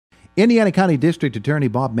Indiana County District Attorney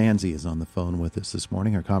Bob Manzi is on the phone with us this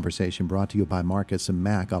morning. Our conversation brought to you by Marcus &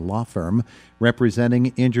 Mack, a law firm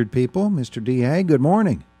representing injured people. Mr. DA, good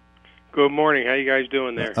morning. Good morning. How you guys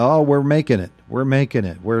doing there? Oh, we're making it.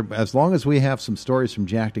 We're as long as we have some stories from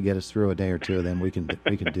Jack to get us through a day or two, then we can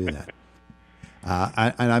do that.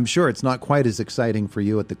 And I'm sure it's not quite as exciting for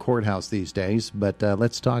you at the courthouse these days, but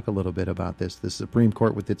let's talk a little bit about this. The Supreme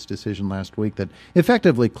Court with its decision last week that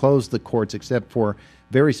effectively closed the courts except for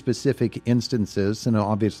very specific instances, and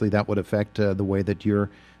obviously that would affect the way that your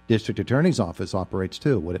district attorney's office operates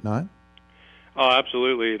too, would it not? Oh,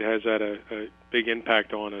 absolutely. It has had a big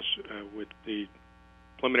impact on us with the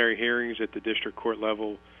preliminary hearings at the district court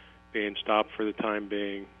level being stopped for the time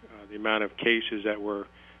being. The amount of cases that we're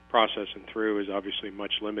processing through is obviously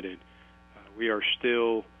much limited. We are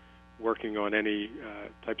still working on any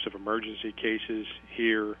types of emergency cases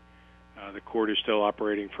here. The court is still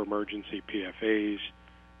operating for emergency PFAs,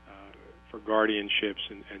 for guardianships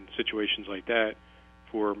and situations like that.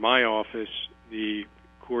 For my office, the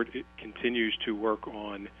court continues to work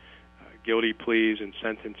on guilty pleas and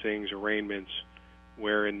sentencings, arraignments,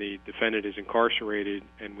 wherein the defendant is incarcerated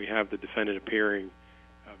and we have the defendant appearing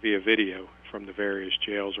via video from the various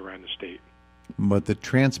jails around the state. But the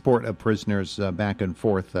transport of prisoners back and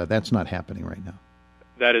forth, that's not happening right now.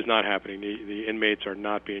 That is not happening. The inmates are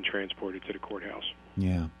not being transported to the courthouse.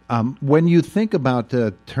 Yeah. When you think about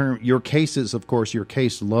your cases, of course, your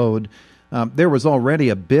case load, there was already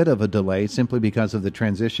a bit of a delay simply because of the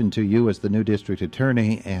transition to you as the new district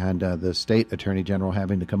attorney and the state attorney general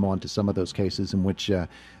having to come on to some of those cases in which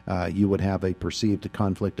you would have a perceived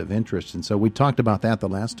conflict of interest. And so we talked about that the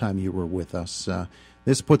last time you were with us.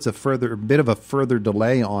 This puts a bit of a further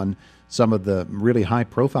delay on some of the really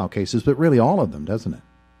high-profile cases, but really all of them, doesn't it?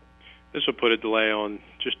 This will put a delay on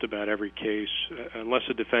just about every case. Unless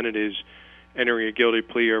a defendant is entering a guilty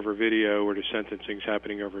plea over video or the sentencing is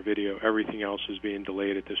happening over video, everything else is being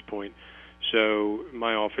delayed at this point. So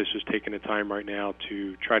my office is taking the time right now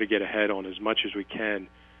to try to get ahead on as much as we can,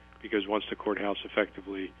 because once the courthouse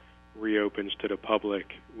effectively reopens to the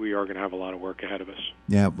public, we are going to have a lot of work ahead of us.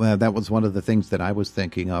 Yeah, well, that was one of the things that I was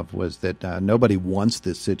thinking of, was that nobody wants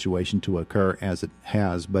this situation to occur as it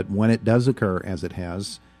has, but when it does occur as it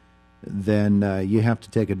has, then you have to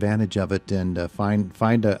take advantage of it and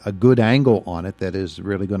find a good angle on it that is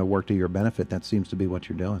really going to work to your benefit. That seems to be what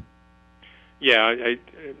you're doing. Yeah,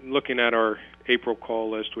 looking at our April call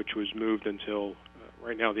list, which was moved until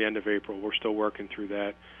right now the end of April, we're still working through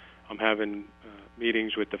that. I'm having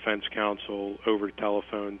meetings with defense counsel over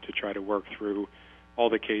telephone to try to work through all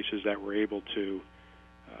the cases that we're able to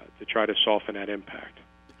try to soften that impact.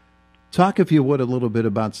 Talk, if you would, a little bit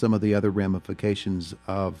about some of the other ramifications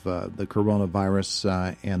of the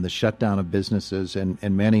coronavirus and the shutdown of businesses and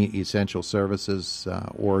many essential services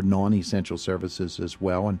or non-essential services as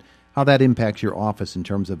well, and how that impacts your office in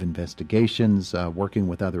terms of investigations, working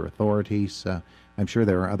with other authorities. I'm sure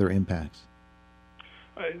there are other impacts.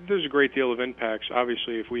 There's a great deal of impacts.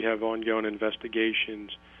 Obviously, if we have ongoing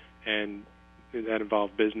investigations and that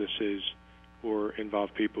involve businesses or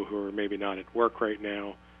involve people who are maybe not at work right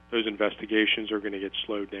now, those investigations are going to get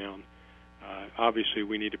slowed down. Obviously,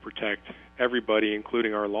 we need to protect everybody,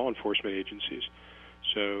 including our law enforcement agencies.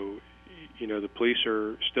 So, the police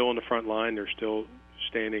are still on the front line. They're still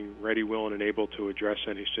standing ready, willing, and able to address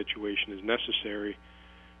any situation as necessary.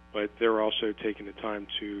 But they're also taking the time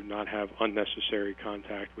to not have unnecessary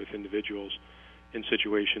contact with individuals in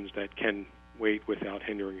situations that can wait without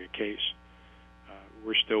hindering a case.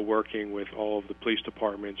 We're still working with all of the police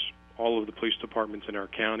departments. All of the police departments in our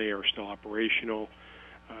county are still operational,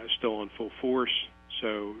 still in full force.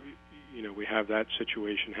 So, we have that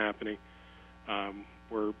situation happening.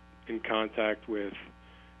 We're in contact with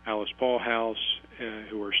Alice Paul House,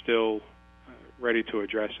 who are still ready to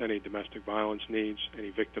address any domestic violence needs, any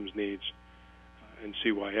victims' needs, and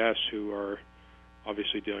CYS, who are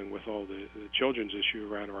obviously dealing with all the children's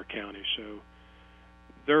issue around our county. So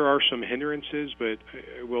there are some hindrances, but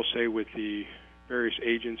I will say with the various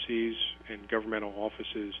agencies and governmental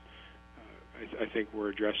offices, I think we're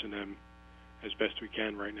addressing them as best we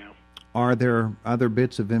can right now. Are there other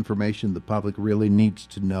bits of information the public really needs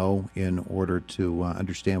to know in order to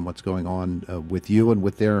understand what's going on with you and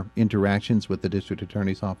with their interactions with the district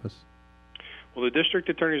attorney's office? Well, the district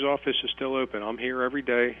attorney's office is still open. I'm here every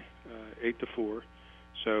day, 8 to 4.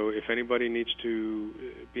 So if anybody needs to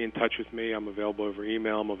be in touch with me, I'm available over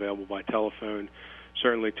email. I'm available by telephone,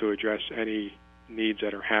 certainly to address any needs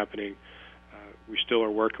that are happening. We still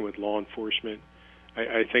are working with law enforcement.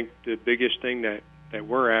 I think the biggest thing that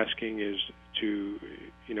we're asking is to,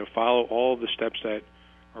 follow all the steps that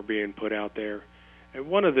are being put out there And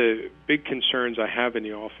one of the big concerns I have in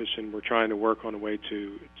the office, and we're trying to work on a way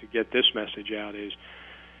to get this message out, is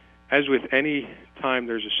as with any time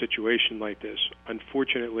there's a situation like this,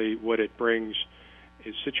 unfortunately what it brings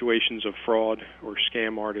is situations of fraud or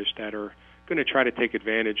scam artists that are going to try to take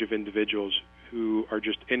advantage of individuals who are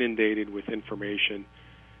just inundated with information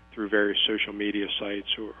through various social media sites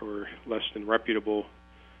or less than reputable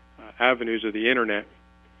avenues of the internet.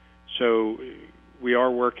 So we are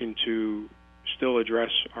working to still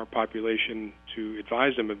address our population to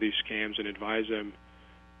advise them of these scams and advise them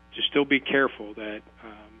to still be careful that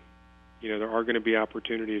there are going to be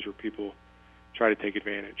opportunities where people try to take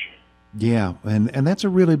advantage. Yeah, and that's a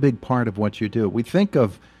really big part of what you do. We think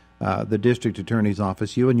of the district attorney's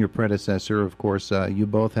office. You and your predecessor, of course, you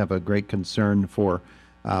both have a great concern for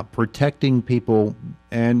protecting people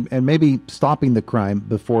and maybe stopping the crime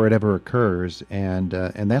before it ever occurs, and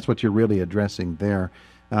that's what you're really addressing there.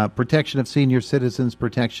 Protection of senior citizens,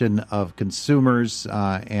 protection of consumers,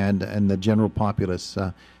 and the general populace.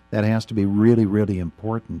 That has to be really, really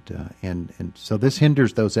important. And so this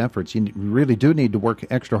hinders those efforts. You really do need to work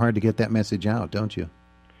extra hard to get that message out, don't you?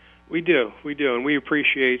 We do, and we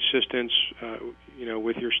appreciate assistance,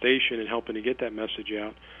 with your station in helping to get that message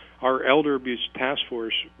out. Our Elder Abuse Task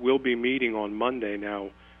Force will be meeting on Monday. Now,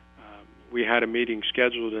 we had a meeting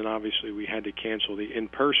scheduled, and obviously we had to cancel the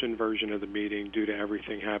in-person version of the meeting due to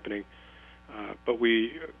everything happening. But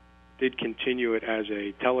we did continue it as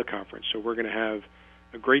a teleconference. So we're going to have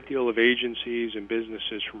a great deal of agencies and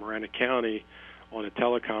businesses from around the county on a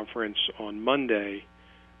teleconference on Monday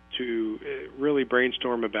to really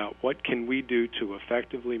brainstorm about what can we do to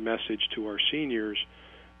effectively message to our seniors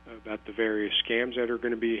about the various scams that are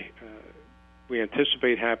going to be, we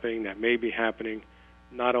anticipate happening, that may be happening.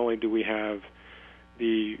 Not only do we have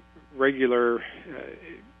the regular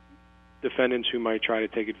defendants who might try to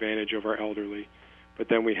take advantage of our elderly, but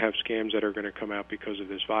then we have scams that are going to come out because of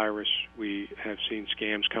this virus. We have seen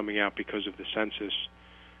scams coming out because of the census.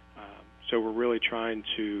 So we're really trying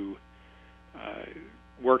to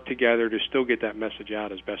work together to still get that message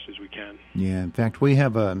out as best as we can. Yeah, in fact, we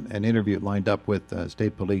have an interview lined up with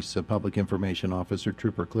State Police Public Information Officer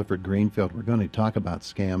Trooper Clifford Greenfield. We're going to talk about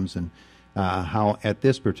scams and how at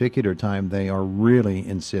this particular time they are really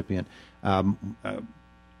incipient.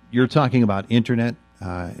 You're talking about internet,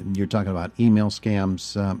 you're talking about email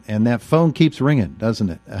scams, and that phone keeps ringing, doesn't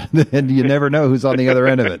it? And you never know who's on the other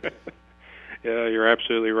end of it. Yeah, you're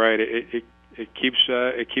absolutely right. It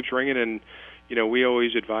keeps ringing, and we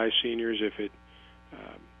always advise seniors if it,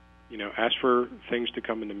 ask for things to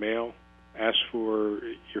come in the mail, ask for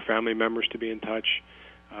your family members to be in touch.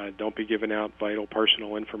 Don't be giving out vital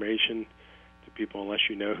personal information to people unless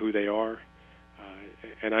you know who they are.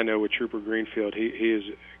 And I know with Trooper Greenfield, he is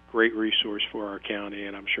a great resource for our county,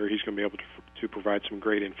 and I'm sure he's going to be able to provide some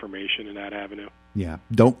great information in that avenue. Yeah,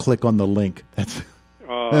 don't click on the link. That's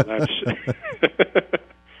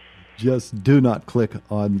just do not click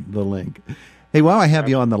on the link. Hey, while I have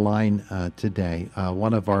you on the line today,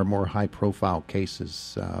 one of our more high-profile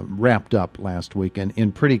cases wrapped up last week, and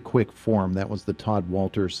in pretty quick form. That was the Todd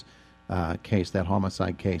Walters case, that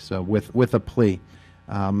homicide case, with a plea.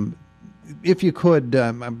 If you could,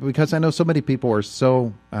 because I know so many people are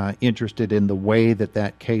so interested in the way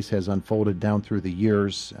that case has unfolded down through the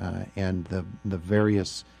years and the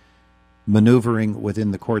various maneuvering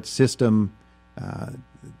within the court system.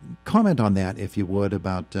 Comment on that, if you would,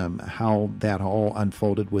 about how that all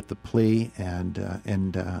unfolded with the plea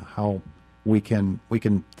and how we can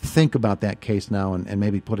think about that case now and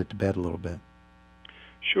maybe put it to bed a little bit.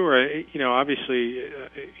 Sure. Obviously,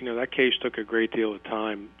 that case took a great deal of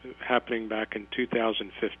time, happening back in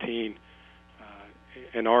 2015,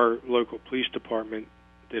 and our local police department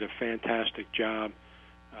did a fantastic job.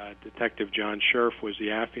 Detective John Scherf was the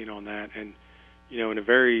affiant on that, and in a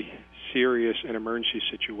very serious and emergency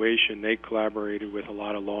situation, they collaborated with a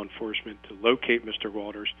lot of law enforcement to locate Mr.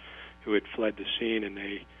 Walters, who had fled the scene, and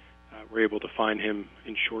they were able to find him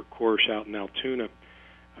in short course out in Altoona.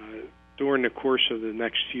 During the course of the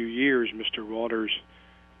next few years, Mr. Walters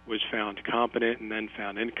was found competent and then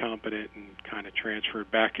found incompetent and kind of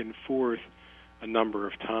transferred back and forth a number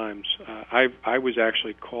of times. I was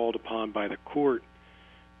actually called upon by the court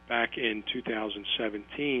back in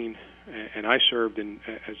 2017, and I served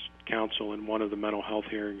as counsel in one of the mental health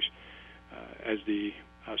hearings as the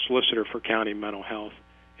solicitor for county mental health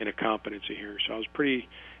in a competency hearing. So I was pretty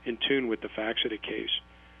in tune with the facts of the case.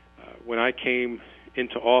 When I came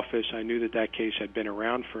into office, I knew that case had been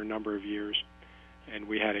around for a number of years, and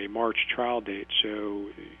we had a March trial date. So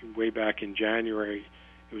way back in January,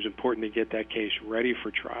 it was important to get that case ready for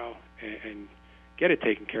trial and get it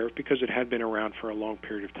taken care of because it had been around for a long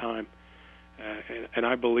period of time. And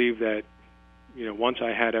I believe that, once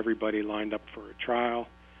I had everybody lined up for a trial,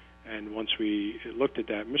 and once we looked at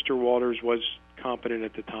that, Mr. Walters was competent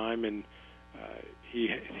at the time, and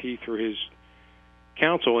he through his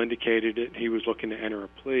counsel indicated that he was looking to enter a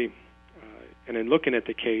plea. And in looking at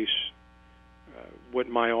the case, what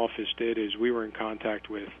my office did is we were in contact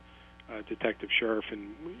with Detective Sheriff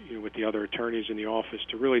and with the other attorneys in the office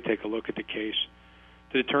to really take a look at the case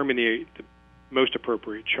to determine the most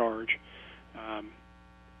appropriate charge.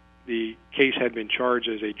 The case had been charged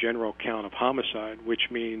as a general count of homicide,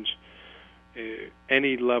 which means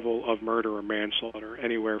any level of murder or manslaughter,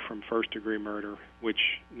 anywhere from first-degree murder, which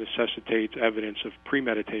necessitates evidence of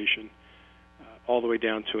premeditation, all the way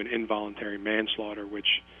down to an involuntary manslaughter,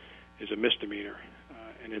 which is a misdemeanor.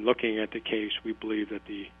 And in looking at the case, we believe that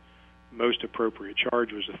the most appropriate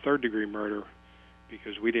charge was a third-degree murder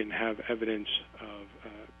because we didn't have evidence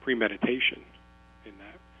of premeditation in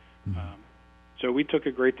that. Mm-hmm. So we took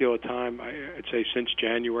a great deal of time. I'd say since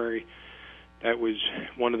January, that was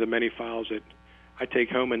one of the many files that I take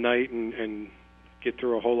home at night and get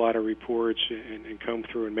through a whole lot of reports and comb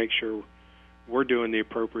through and make sure we're doing the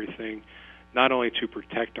appropriate thing, not only to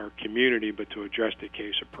protect our community, but to address the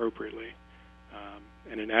case appropriately.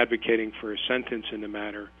 And in advocating for a sentence in the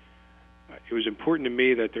matter, it was important to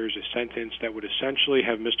me that there's a sentence that would essentially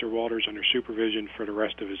have Mr. Walters under supervision for the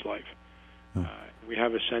rest of his life. We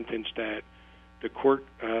have a sentence that the court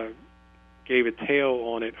gave a tail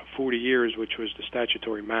on it of 40 years, which was the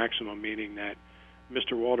statutory maximum, meaning that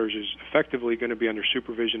Mr. Walters is effectively going to be under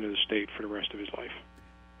supervision of the state for the rest of his life.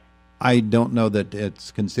 I don't know that it's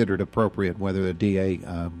considered appropriate whether the DA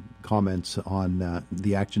comments on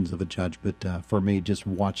the actions of a judge, but for me, just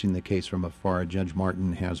watching the case from afar, Judge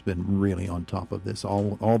Martin has been really on top of this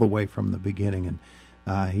all the way from the beginning,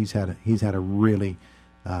 and he's had a really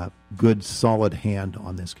good, solid hand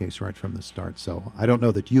on this case right from the start. So I don't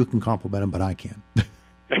know that you can compliment him, but I can.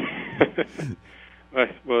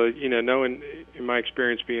 Well, knowing in my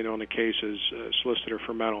experience being on the case as solicitor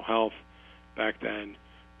for mental health back then,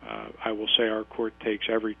 I will say our court takes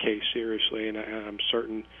every case seriously, and I'm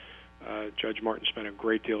certain Judge Martin spent a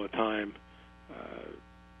great deal of time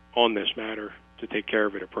on this matter to take care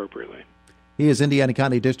of it appropriately. He is Indiana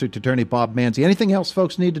County District Attorney Bob Manzi. Anything else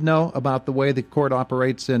folks need to know about the way the court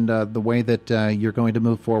operates and the way that you're going to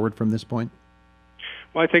move forward from this point?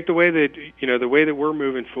 Well, I think the way that we're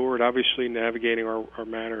moving forward, obviously navigating our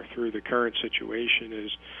matter through the current situation,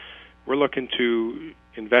 is we're looking to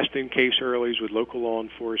invest in case earlies with local law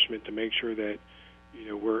enforcement to make sure that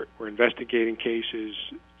we're investigating cases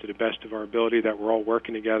to the best of our ability, that we're all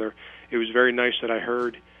working together. It was very nice that I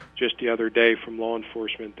heard just the other day from law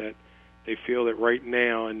enforcement that they feel that right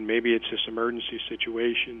now, and maybe it's this emergency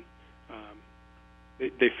situation,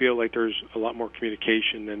 they feel like there's a lot more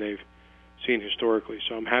communication than they've seen historically.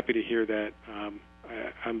 So I'm happy to hear that.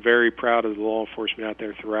 I'm very proud of the law enforcement out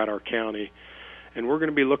there throughout our county, and we're going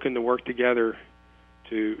to be looking to work together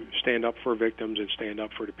to stand up for victims and stand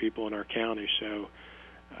up for the people in our county. So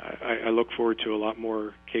I look forward to a lot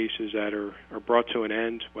more cases that are brought to an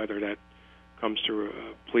end, whether that comes through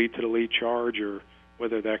a plea to the lead charge or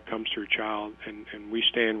whether that comes through trial, and we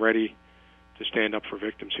stand ready to stand up for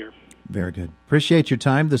victims here. Very good. Appreciate your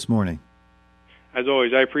time this morning. As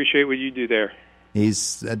always, I appreciate what you do there.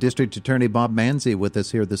 He's District Attorney Bob Manzi with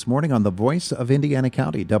us here this morning on the Voice of Indiana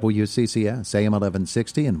County, WCCS, AM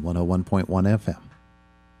 1160 and 101.1 FM.